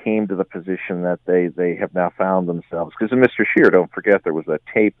how they came to the position that they have now found themselves. Because in Mr. Scheer, don't forget, there was a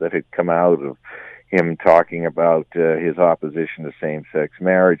tape that had come out of him talking about his opposition to same-sex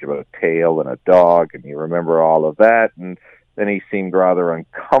marriage, about a tail and a dog, and you remember all of that. And then he seemed rather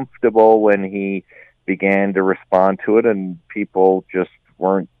uncomfortable when he began to respond to it, and people just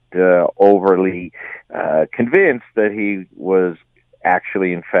weren't overly convinced that he was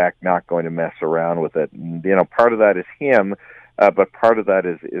actually, in fact, not going to mess around with it. And, part of that is him, but part of that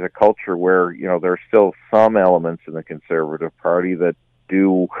is a culture where, there are still some elements in the Conservative Party that they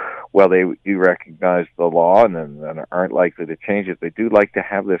do recognize the law and aren't likely to change it. They do like to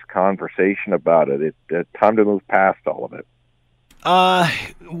have this conversation about it. It's time to move past all of it.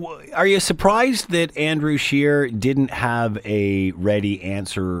 Are you surprised that Andrew Scheer didn't have a ready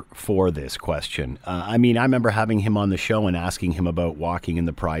answer for this question? I remember having him on the show and asking him about walking in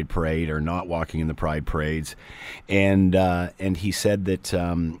the Pride Parade or not walking in the Pride Parades, and he said that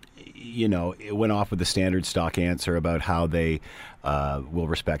it went off with the standard stock answer about how they will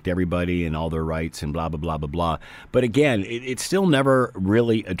respect everybody and all their rights and blah, blah, blah, blah, blah. But again, it still never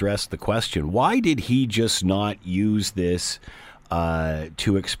really addressed the question. Why did he just not use this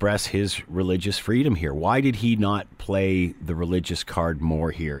to express his religious freedom here? Why did he not play the religious card more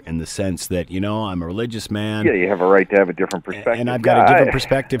here, in the sense that, I'm a religious man. Yeah, you have a right to have a different perspective. And I've got a different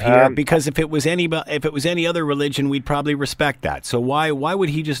perspective here, because if it was any other religion, we'd probably respect that. So why would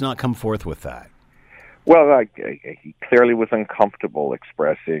he just not come forth with that? Well, he clearly was uncomfortable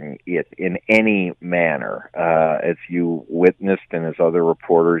expressing it in any manner, as you witnessed and as other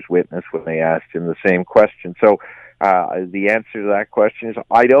reporters witnessed when they asked him the same question. So the answer to that question is,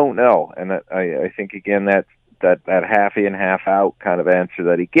 I don't know. And I think, again, that half in, half out kind of answer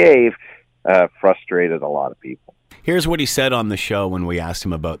that he gave frustrated a lot of people. Here's what he said on the show when we asked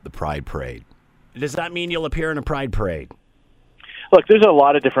him about the Pride Parade. Does that mean you'll appear in a Pride Parade? Look, there's a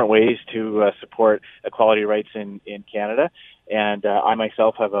lot of different ways to support equality rights in Canada, and I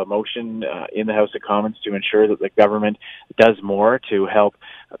myself have a motion in the House of Commons to ensure that the government does more to help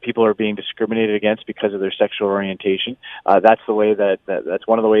people who are being discriminated against because of their sexual orientation. That's the way that's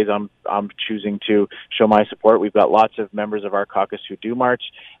one of the ways I'm choosing to show my support. We've got lots of members of our caucus who do march.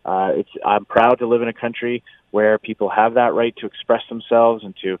 I'm proud to live in a country where people have that right to express themselves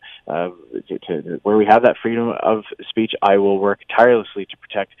and to where we have that freedom of speech. I will work tirelessly to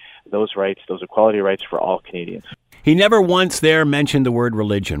protect those rights, those equality rights for all Canadians. He never once there mentioned the word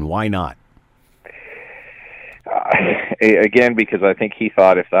religion. Why not? Again, because I think he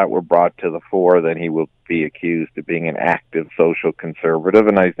thought if that were brought to the fore, then he will be accused of being an active social conservative.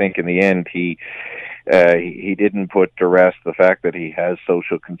 And I think in the end, he didn't put to rest the fact that he has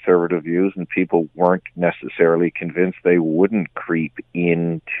social conservative views, and people weren't necessarily convinced they wouldn't creep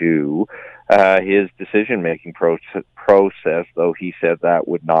into his decision-making process, though he said that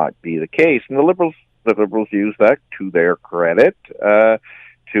would not be the case. And the Liberals used that to their credit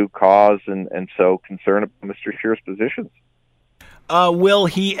to cause and sow concern about Mr. Scheer's positions. Will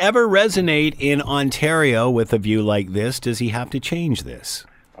he ever resonate in Ontario with a view like this? Does he have to change this?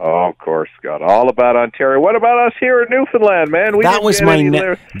 Oh, of course, Scott. All about Ontario. What about us here in Newfoundland, man? That was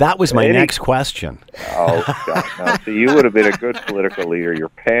my next question. Oh, Scott. No, see, you would have been a good political leader. You're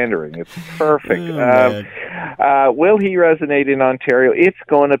pandering. It's perfect. Will he resonate in Ontario? It's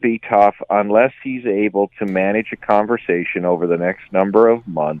going to be tough unless he's able to manage a conversation over the next number of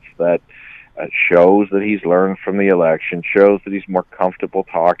months that shows that he's learned from the election, shows that he's more comfortable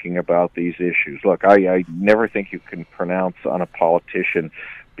talking about these issues. Look, I never think you can pronounce on a politician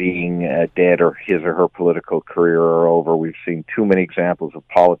being dead or his or her political career are over. We've seen too many examples of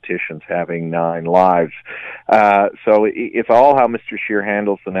politicians having 9 lives. So it's all how Mr. Scheer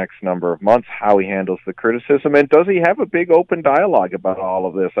handles the next number of months, how he handles the criticism, and does he have a big open dialogue about all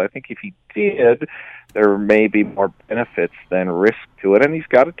of this? I think if he did, there may be more benefits than risk to it, and he's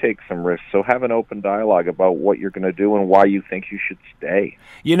got to take some risks. So have an open dialogue about what you're going to do and why you think you should stay.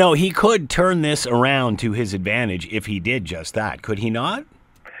 You know, he could turn this around to his advantage if he did just that, could he not?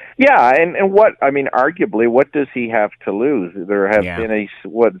 Yeah, and arguably, what does he have to lose? There have been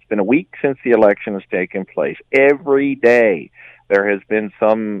it's been a week since the election has taken place. Every day there has been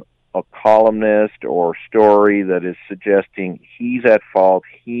a columnist or story that is suggesting he's at fault,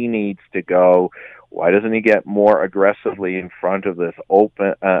 he needs to go. Why doesn't he get more aggressively in front of this,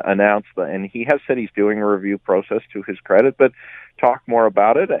 announce and he has said he's doing a review process to his credit, but talk more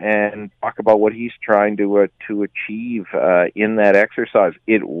about it and talk about what he's trying to achieve in that exercise.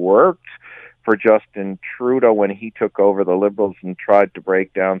 It worked for Justin Trudeau when he took over the Liberals and tried to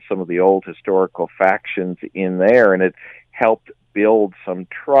break down some of the old historical factions in there, and it helped build some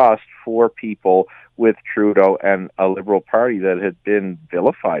trust for people with Trudeau and a Liberal Party that had been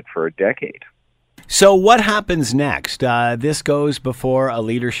vilified for a decade. So what happens next? This goes before a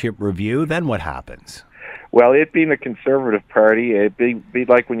leadership review. Then what happens? Well, it being a Conservative Party, it'd be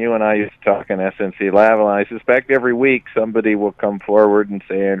like when you and I used to talk on SNC Live, and I suspect every week somebody will come forward and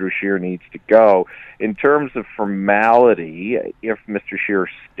say Andrew Scheer needs to go. In terms of formality, if Mr. Scheer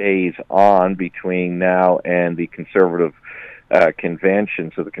stays on between now and the Conservative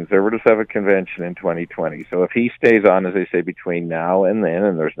convention, so the Conservatives have a convention in 2020, so if he stays on, as I say, between now and then,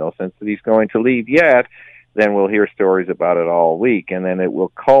 and there's no sense that he's going to leave yet, then we'll hear stories about it all week, and then it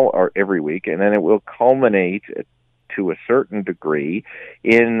will every week, and then it will culminate to a certain degree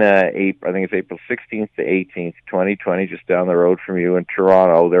in I think it's April 16th to 18th, 2020, just down the road from you in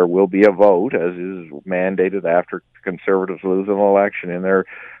Toronto. There will be a vote, as is mandated after Conservatives lose an election in their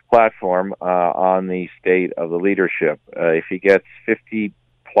platform on the state of the leadership. If he gets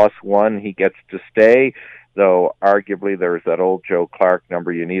 50+1, he gets to stay, though arguably there's that old Joe Clark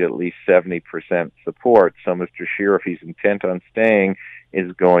number, you need at least 70% support. So Mr. Scheer, if he's intent on staying,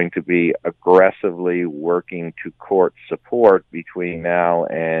 is going to be aggressively working to court support between now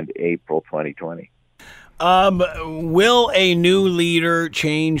and April 2020. Will a new leader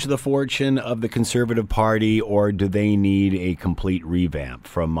change the fortune of the Conservative Party, or do they need a complete revamp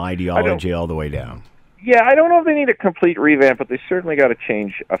from ideology all the way down? Yeah, I don't know if they need a complete revamp, but they certainly got to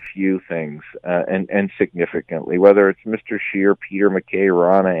change a few things, and significantly. Whether it's Mr. Scheer, Peter MacKay,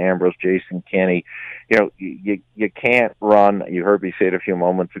 Rona Ambrose, Jason Kenney, you can't run. You heard me say it a few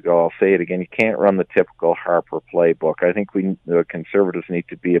moments ago. I'll say it again. You can't run the typical Harper playbook. I think the Conservatives need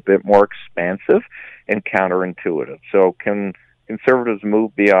to be a bit more expansive and counterintuitive. So can Conservatives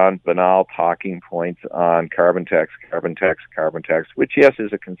move beyond banal talking points on carbon tax, which, yes,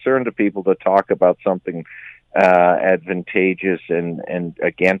 is a concern to people to talk about something advantageous and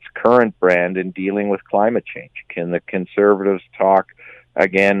against current brand in dealing with climate change? Can the Conservatives talk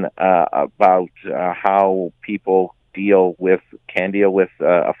again about how people deal with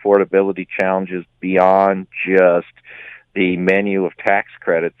affordability challenges beyond just the menu of tax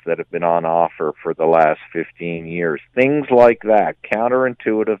credits that have been on offer for the last 15 years. Things like that,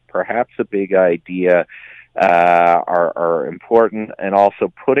 counterintuitive, perhaps a big idea, are important, and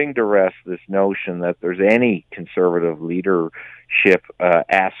also putting to rest this notion that there's any Conservative leadership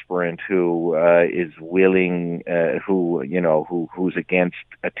aspirant who is willing, who's against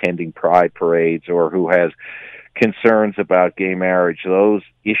attending pride parades or who has concerns about gay marriage. Those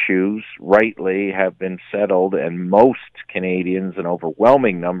issues, rightly, have been settled, and most Canadians, an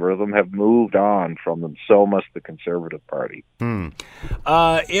overwhelming number of them, have moved on from them. So must the Conservative Party.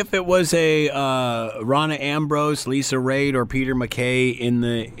 If it was a Rona Ambrose, Lisa Raitt, or Peter MacKay in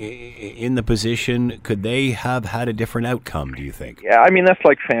the position, could they have had a different outcome, do you think? Yeah, I mean, that's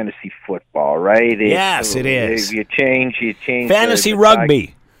like fantasy football, right? Yes, it is. You change fantasy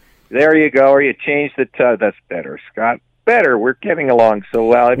rugby. There you go. Or you change the that's better, Scott. better. We're getting along so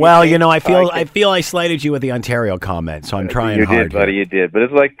well. Well, I feel I slighted you with the Ontario comment, so I'm trying hard. You did, buddy, you did. But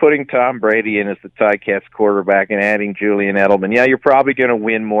it's like putting Tom Brady in as the Ticats quarterback and adding Julian Edelman. Yeah, you're probably going to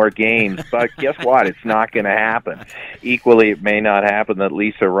win more games, but guess what? It's not going to happen. Equally, it may not happen that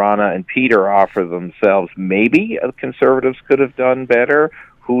Lisa, Rana, and Peter offer themselves. Maybe Conservatives could have done better.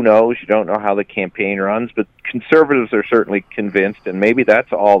 Who knows? You don't know how the campaign runs, but Conservatives are certainly convinced, and maybe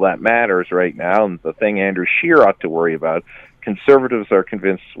that's all that matters right now. And the thing Andrew Scheer ought to worry about, Conservatives are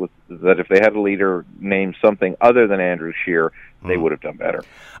convinced that if they had a leader named something other than Andrew Scheer, they would have done better.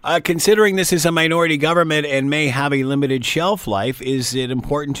 Considering this is a minority government and may have a limited shelf life, is it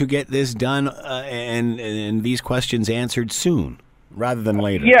important to get this done and these questions answered soon, rather than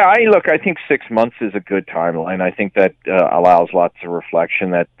later? Yeah, I think 6 months is a good timeline. I think that allows lots of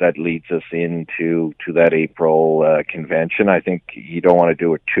reflection that leads us into that April convention. I think you don't want to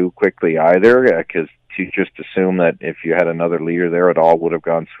do it too quickly either, because to just assume that if you had another leader there, it all would have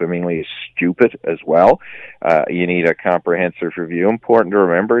gone swimmingly is stupid as well. You need a comprehensive review. Important to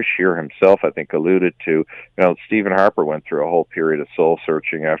remember, Scheer himself, I think, alluded to, Stephen Harper went through a whole period of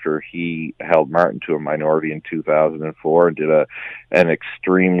soul-searching after he held Martin to a minority in 2004 and did an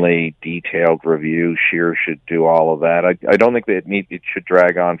extremely detailed review. Scheer should do all of that. I don't think that it should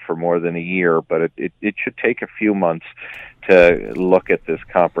drag on for more than a year, but it should take a few months to look at this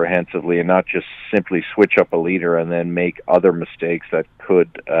comprehensively and not just simply switch up a leader and then make other mistakes that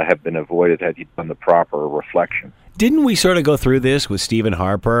could have been avoided had you done the proper reflection. Didn't we sort of go through this with Stephen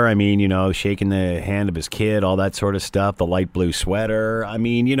Harper? I mean, shaking the hand of his kid, all that sort of stuff, the light blue sweater. I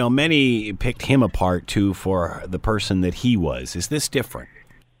mean, many picked him apart, too, for the person that he was. Is this different?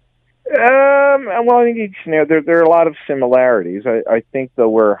 Well, I think there are a lot of similarities. I think, though,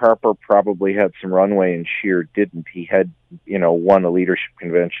 where Harper probably had some runway and Scheer didn't, he had, won a leadership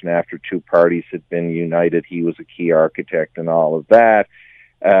convention after two parties had been united. He was a key architect and all of that.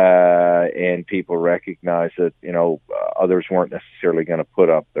 And people recognized that, others weren't necessarily going to put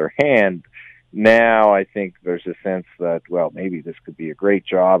up their hand. Now I think there's a sense that, well, maybe this could be a great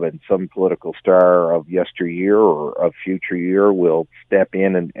job and some political star of yesteryear or of future year will step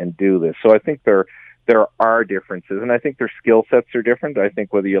in and do this. So I think there are differences, and I think their skill sets are different. I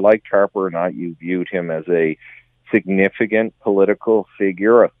think whether you liked Harper or not, you viewed him as a significant political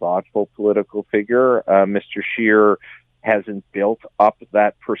figure, a thoughtful political figure. Mr. Scheer hasn't built up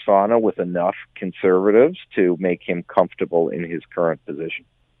that persona with enough Conservatives to make him comfortable in his current position.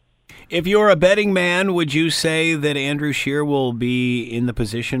 If you're a betting man, would you say that Andrew Scheer will be in the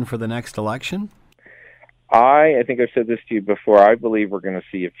position for the next election? I think I've said this to you before. I believe we're going to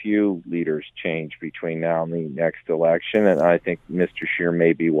see a few leaders change between now and the next election, and I think Mr. Scheer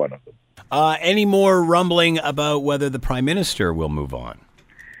may be one of them. Any more rumbling about whether the Prime Minister will move on?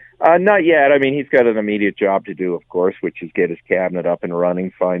 Not yet. I mean, he's got an immediate job to do, of course, which is get his cabinet up and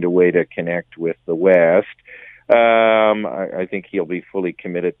running, find a way to connect with the West. I think he'll be fully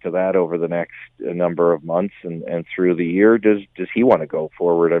committed to that over the next number of months and through the year. Does he want to go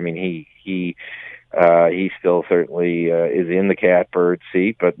forward? I mean, he still certainly is in the catbird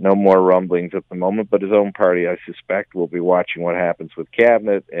seat, but no more rumblings at the moment. But his own party, I suspect, will be watching what happens with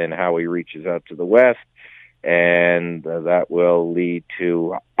cabinet and how he reaches out to the West. And that will lead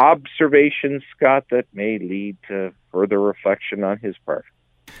to observations, Scott, that may lead to further reflection on his part.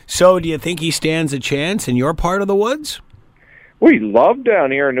 So do you think he stands a chance in your part of the woods? We love down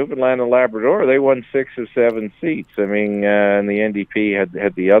here in Newfoundland and Labrador. They won 6 or 7 seats. I mean, and the NDP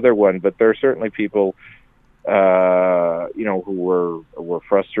had the other one. But there are certainly people, who were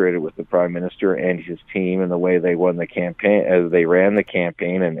frustrated with the Prime Minister and his team and the way they won the campaign, as they ran the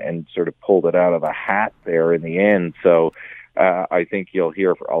campaign and sort of pulled it out of a hat there in the end. So I think you'll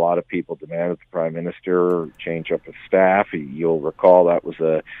hear a lot of people demand that the Prime Minister change up his staff. You'll recall that was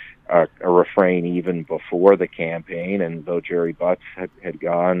a refrain even before the campaign, and though Jerry Butts had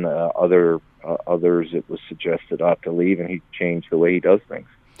gone, others it was suggested ought to leave, and he changed the way he does things.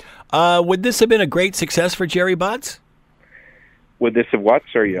 Would this have been a great success for Jerry Butts? Would this have what?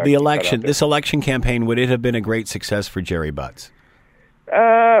 Sorry, this election campaign, would it have been a great success for Jerry Butts?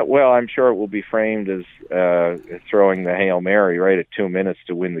 Well, I'm sure it will be framed as throwing the Hail Mary right at 2 minutes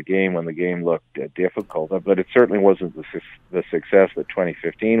to win the game when the game looked difficult. But it certainly wasn't the success that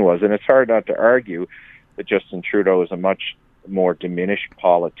 2015 was. And it's hard not to argue that Justin Trudeau is a much more diminished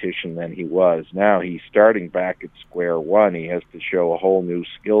politician than he was. Now he's starting back at square one. He has to show a whole new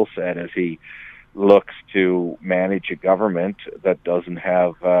skill set as he looks to manage a government that doesn't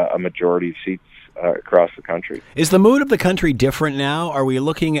have a majority of seats across the country. Is the mood of the country different now? Are we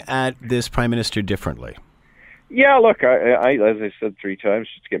looking at this Prime Minister differently? Yeah, look, I as I said 3 times,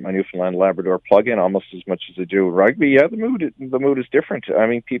 just to get my Newfoundland Labrador plug-in almost as much as I do rugby. Yeah, the mood is different. I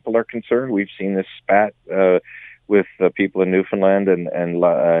mean, people are concerned. We've seen this spat with people in Newfoundland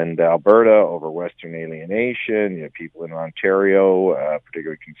and Alberta over Western alienation. You know, people in Ontario,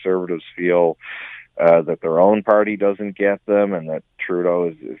 particularly Conservatives, feel that their own party doesn't get them, and that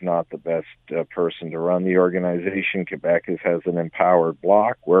Trudeau is not the best person to run the organization. Quebec has an empowered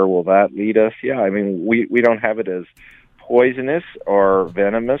bloc. Where will that lead us? Yeah, I mean, we don't have it as poisonous or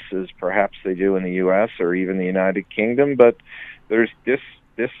venomous as perhaps they do in the U.S. or even the United Kingdom, but there's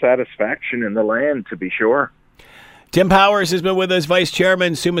dissatisfaction in the land, to be sure. Tim Powers has been with us, Vice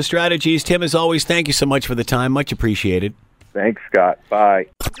Chairman, Summa Strategies. Tim, as always, thank you so much for the time. Much appreciated. Thanks, Scott. Bye.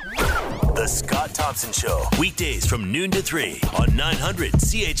 The Scott Thompson Show, weekdays from noon to 3 on 900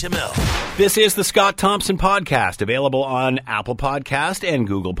 CHML. This is the Scott Thompson Podcast, available on Apple Podcast and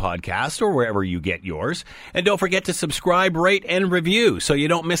Google Podcast or wherever you get yours. And don't forget to subscribe, rate, and review so you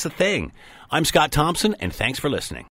don't miss a thing. I'm Scott Thompson, and thanks for listening.